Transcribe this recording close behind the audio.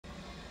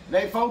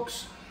Hey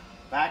folks,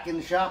 back in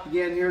the shop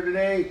again here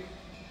today.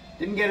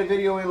 Didn't get a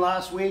video in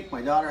last week.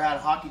 My daughter had a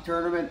hockey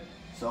tournament,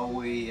 so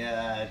we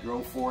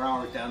drove 4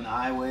 hours down the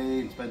highway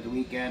and spent the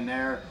weekend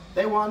there.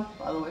 They won,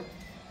 by the way.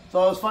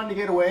 So it was fun to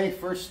get away.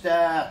 First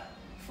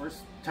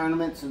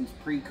tournament since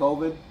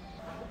pre-COVID.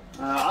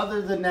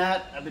 Other than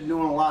that, I've been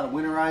doing a lot of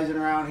winterizing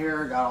around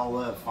here. Got all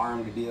the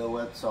farm to deal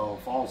with, so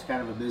fall's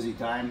kind of a busy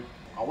time.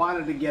 I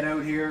wanted to get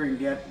out here and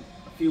get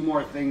a few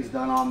more things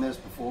done on this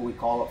before we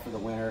call it for the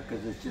winter,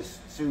 because it's just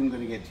soon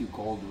going to get too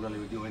cold to really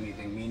do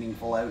anything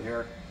meaningful out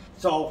here.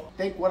 So I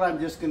think what I'm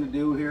just going to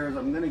do here is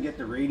I'm going to get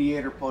the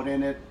radiator put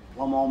in it,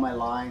 plumb all my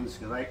lines,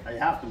 because I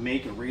have to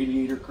make a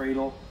radiator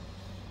cradle,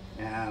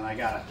 and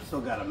I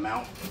still got to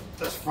mount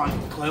this front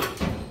clip.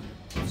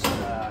 It's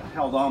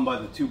held on by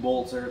the 2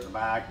 bolts there at the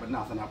back, but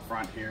nothing up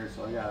front here,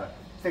 so I got to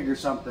figure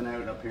something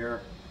out up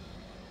here.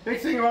 Big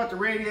thing about the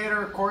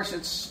radiator, of course,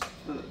 it's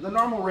the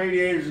normal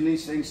radiators and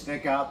these things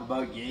stick up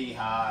about yay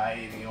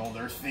high, you know,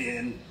 they're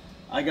thin.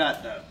 I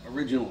got the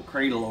original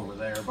cradle over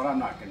there, but I'm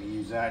not going to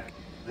use that.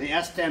 The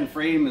S10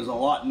 frame is a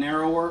lot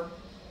narrower,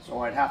 so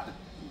I'd have to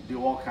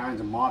do all kinds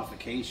of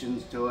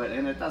modifications to it,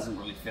 and it doesn't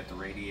really fit the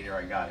radiator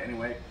I got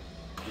anyway.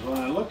 When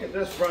I look at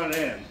this front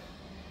end,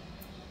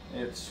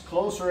 it's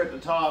closer at the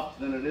top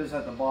than it is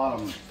at the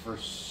bottom for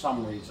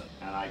some reason,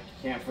 and I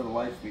can't for the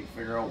life of me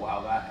figure out how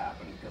that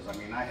happened, because I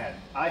mean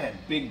I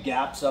had big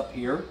gaps up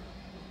here,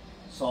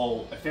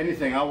 so if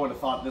anything I would have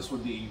thought this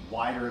would be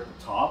wider at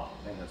the top,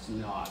 and it's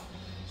not.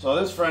 So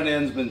this front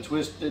end's been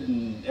twisted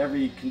in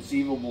every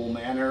conceivable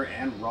manner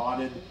and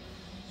rotted,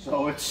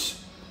 so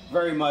it's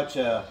very much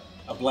a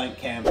blank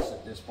canvas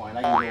at this point.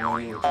 I can go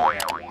any which way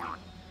I want.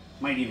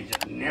 Might even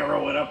just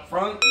narrow it up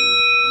front,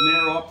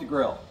 narrow up the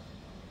grill.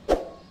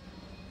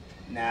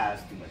 Nah,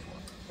 that's too much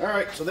work.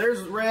 Alright, so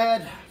there's the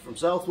rad from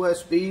SouthWest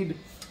Speed.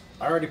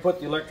 I already put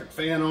the electric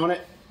fan on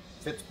it.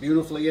 Fits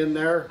beautifully in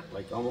there,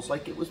 almost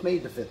like it was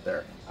made to fit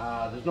there.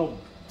 There's no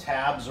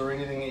tabs or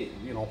anything,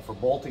 you know, for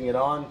bolting it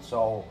on.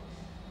 So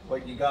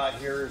what you got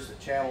here is the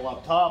channel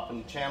up top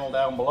and the channel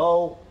down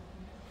below.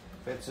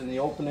 Fits in the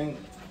opening.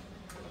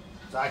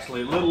 It's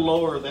actually a little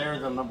lower there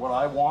than what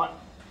I want.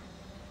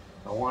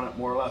 I want it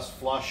more or less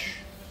flush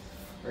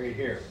right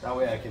here. That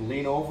way I can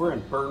lean over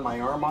and burn my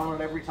arm on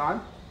it every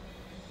time.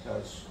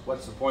 Because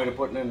what's the point of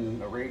putting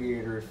in a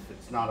radiator if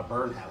it's not a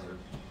burn hazard?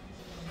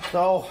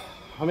 So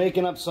I'm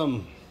making up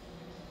some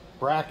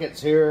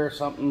brackets here,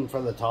 something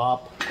for the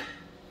top.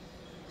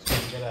 So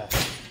get a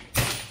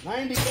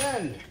 90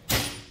 bend.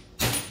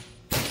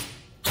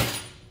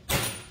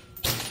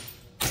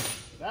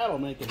 That'll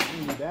make a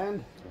 90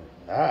 bend.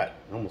 That,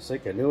 I almost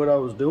think I knew what I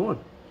was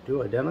doing.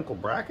 2 identical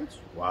brackets?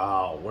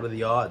 Wow, what are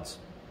the odds?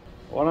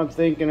 What I'm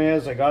thinking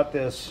is I got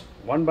this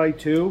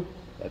 1x2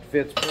 that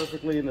fits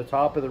perfectly in the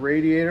top of the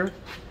radiator.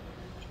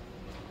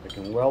 I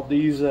can weld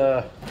these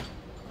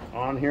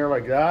on here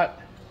like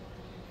that,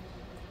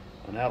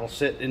 and that'll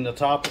sit in the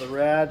top of the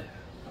rad.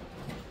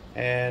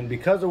 And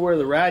because of where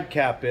the rad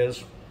cap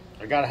is,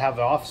 I gotta have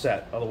it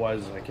offset,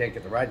 otherwise I can't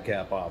get the rad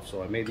cap off.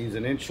 So I made these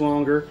 1 inch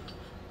longer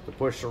to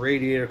push the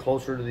radiator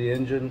closer to the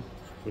engine,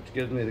 which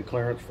gives me the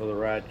clearance for the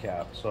rad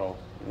cap. So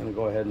I'm gonna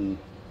go ahead and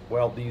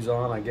weld these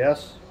on, I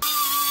guess.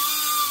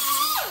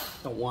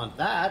 Don't want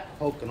that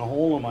poking a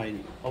hole in my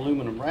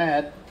aluminum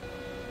rad.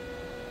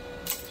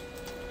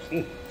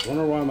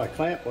 Wonder why my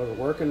clamp wasn't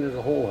working. There's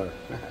a hole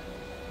there.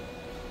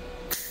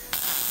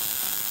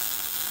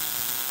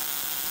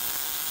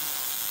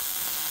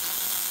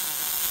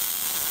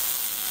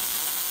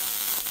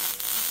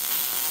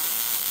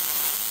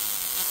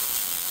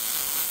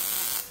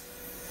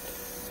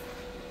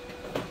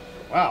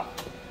 Wow,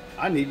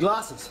 I need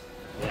glasses.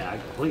 Yeah, I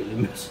completely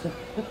missed it.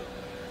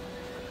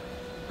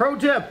 Pro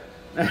tip.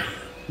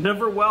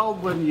 Never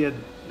weld when you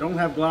don't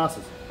have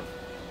glasses.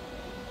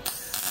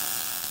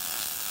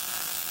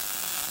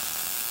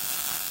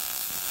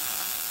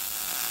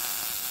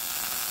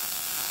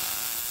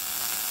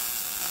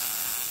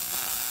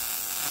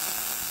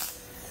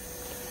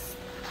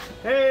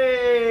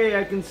 Hey,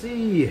 I can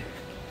see.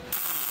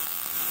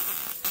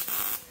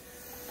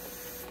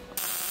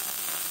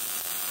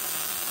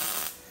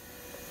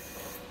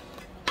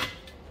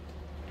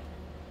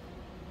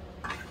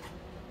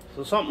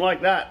 So something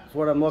like that is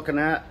what I'm looking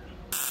at.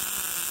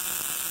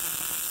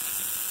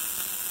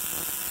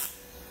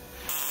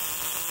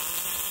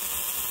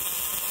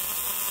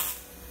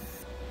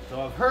 So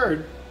I've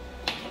heard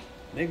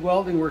MIG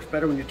welding works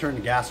better when you turn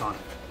the gas on.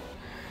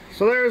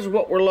 So there's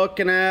what we're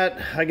looking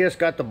at. I just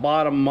got the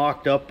bottom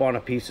mocked up on a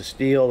piece of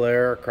steel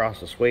there across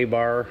the sway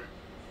bar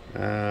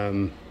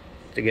to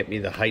get me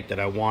the height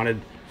that I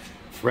wanted.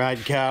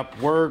 Rad cap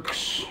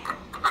works,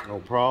 no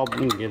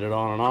problem, get it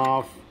on and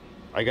off.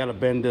 I gotta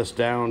bend this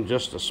down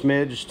just a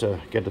smidge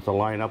to get it to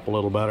line up a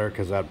little better,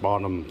 because that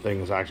bottom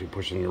thing is actually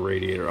pushing the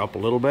radiator up a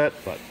little bit,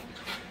 but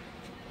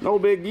no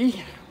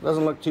biggie.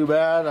 Doesn't look too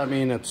bad. I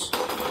mean, it's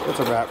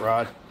a rat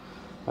rod.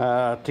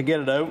 To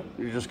get it out,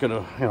 you're just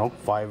gonna,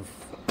 5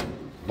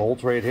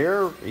 bolts right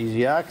here,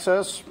 easy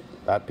access.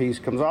 That piece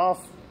comes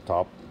off,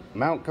 top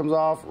mount comes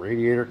off,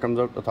 radiator comes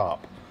out the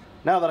top.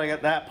 now that I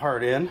got that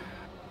part in,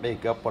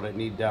 make up what I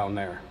need down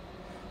there.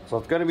 So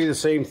it's going to be the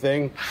same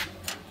thing.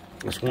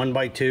 It's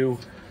 1x2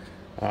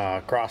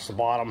 across the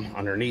bottom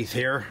underneath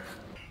here.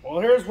 Well,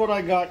 here's what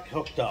I got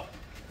hooked up.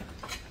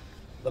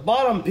 The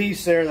bottom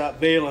piece there, that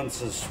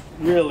valance, is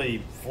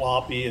really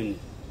floppy and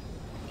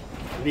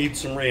needs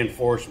some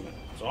reinforcement.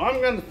 So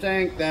I'm going to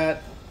take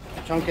that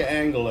chunk of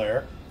angle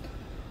there,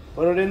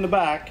 put it in the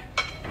back,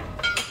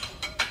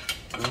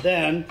 and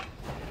then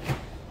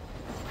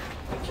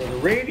for the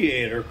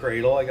radiator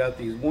cradle, I got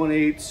these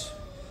 1/8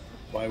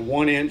 by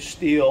 1 inch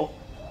steel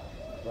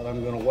that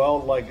I'm going to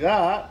weld like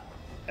that,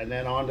 and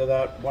then onto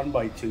that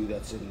 1x2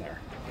 that's in there.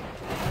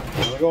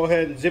 I'm going to go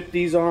ahead and zip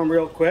these on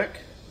real quick.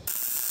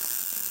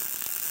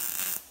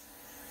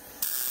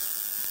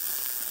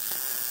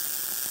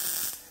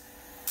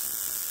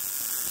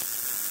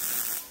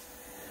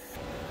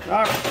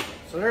 Alright,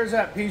 so there's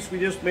that piece we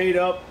just made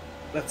up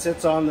that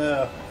sits on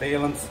the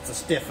valance. It's a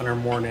stiffener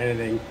more than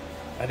anything.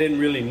 I didn't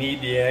really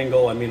need the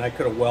angle. I mean, I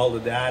could have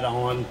welded that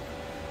on,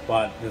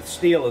 but the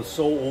steel is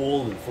so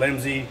old and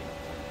flimsy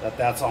that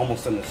that's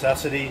almost a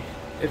necessity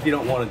if you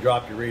don't want to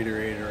drop your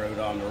radiator out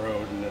on the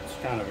road, and it's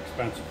kind of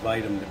expensive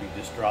item to be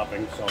just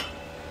dropping. So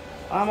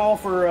I'm all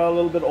for a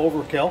little bit of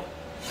overkill.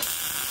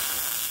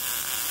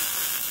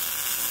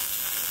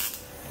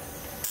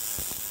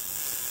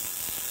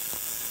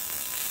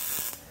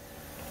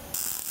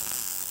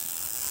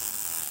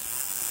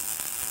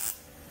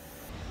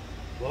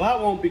 Well,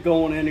 that won't be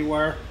going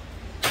anywhere.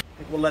 I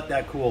think we'll let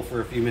that cool for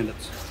a few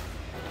minutes.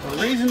 So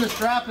the reason the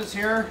strap is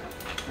here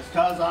is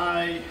because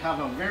I have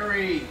a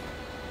very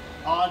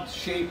odd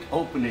shaped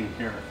opening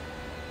here.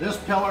 This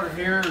pillar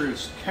here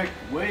is kicked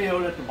way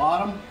out at the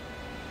bottom,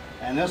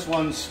 and this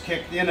one's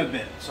kicked in a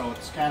bit. So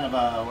it's kind of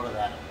a, what is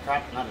that?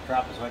 Not a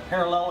trapezoid,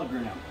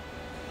 parallelogram.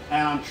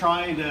 And I'm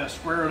trying to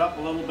square it up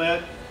a little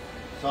bit.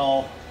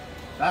 So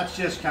that's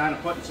just kind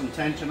of putting some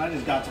tension. I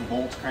just got some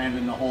bolts crammed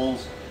in the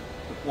holes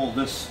to pull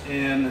this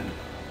in and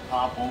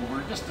pop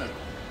over, just to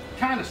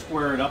kind of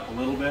square it up a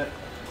little bit.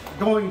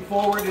 Going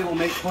forward, it'll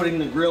make putting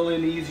the grill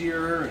in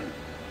easier,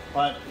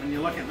 but when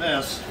you look at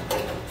this,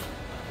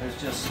 there's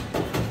just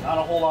not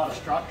a whole lot of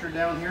structure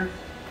down here.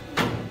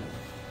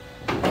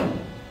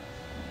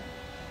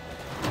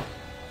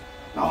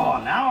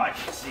 Oh, now I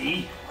can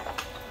see.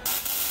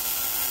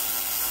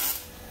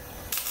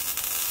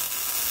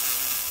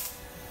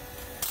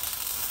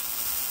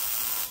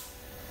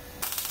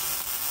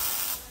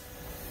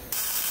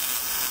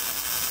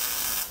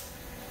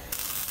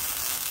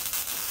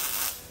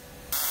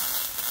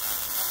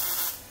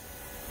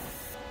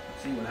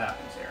 See what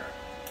happens here.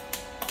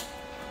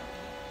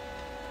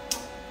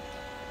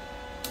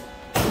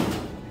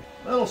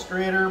 A little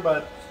straighter,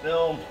 but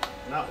still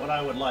not what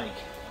I would like.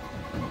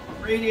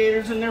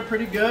 Radiator's in there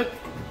pretty good.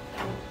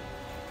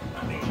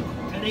 I mean,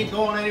 it ain't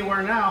going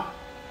anywhere now.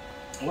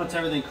 Once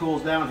everything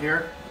cools down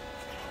here,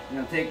 I'm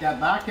gonna take that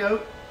back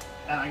out,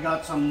 and I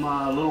got some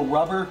little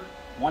rubber,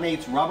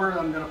 1/8 rubber that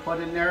I'm gonna put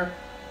in there,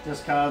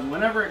 just cause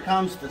whenever it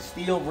comes to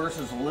steel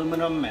versus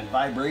aluminum and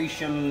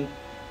vibration,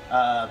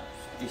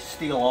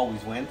 steel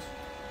always wins.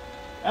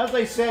 As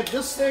I said,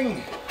 this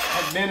thing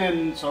had been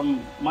in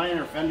some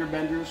minor fender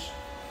benders.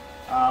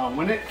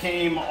 When it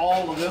came,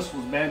 all of this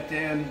was bent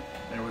in.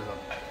 There was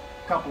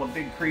a couple of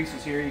big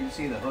creases here. You can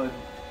see the hood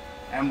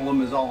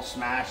emblem is all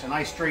smashed, and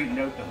I straightened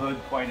out the hood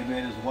quite a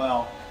bit as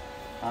well.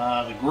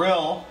 The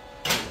grill,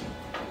 you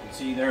can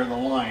see there the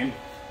line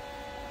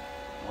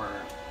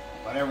where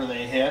whatever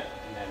they hit,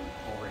 and then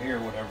over here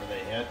whatever they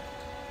hit.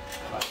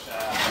 But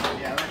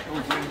yeah, that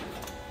goes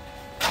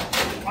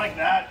in like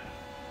that.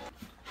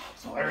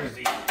 So there's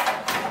the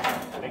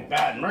big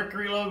bad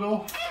Mercury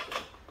logo.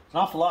 It's an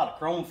awful lot of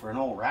chrome for an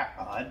old rack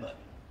rod, but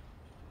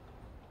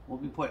we'll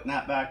be putting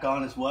that back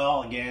on as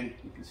well. Again,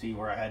 you can see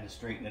where I had to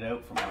straighten it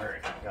out from where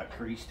it got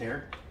creased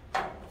here.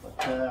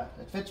 But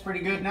it fits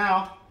pretty good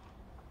now.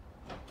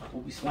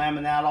 We'll be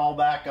slamming that all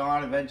back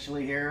on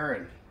eventually here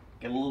and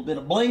get a little bit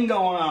of bling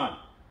going on.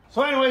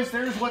 So anyways,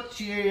 there's what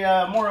she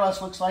more or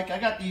less looks like. I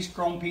got these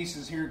chrome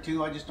pieces here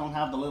too. I just don't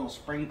have the little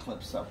spring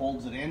clips that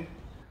holds it in.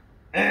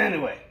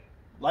 Anyway,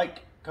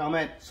 like,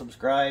 comment,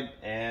 subscribe,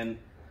 and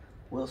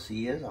we'll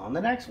see you on the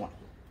next one.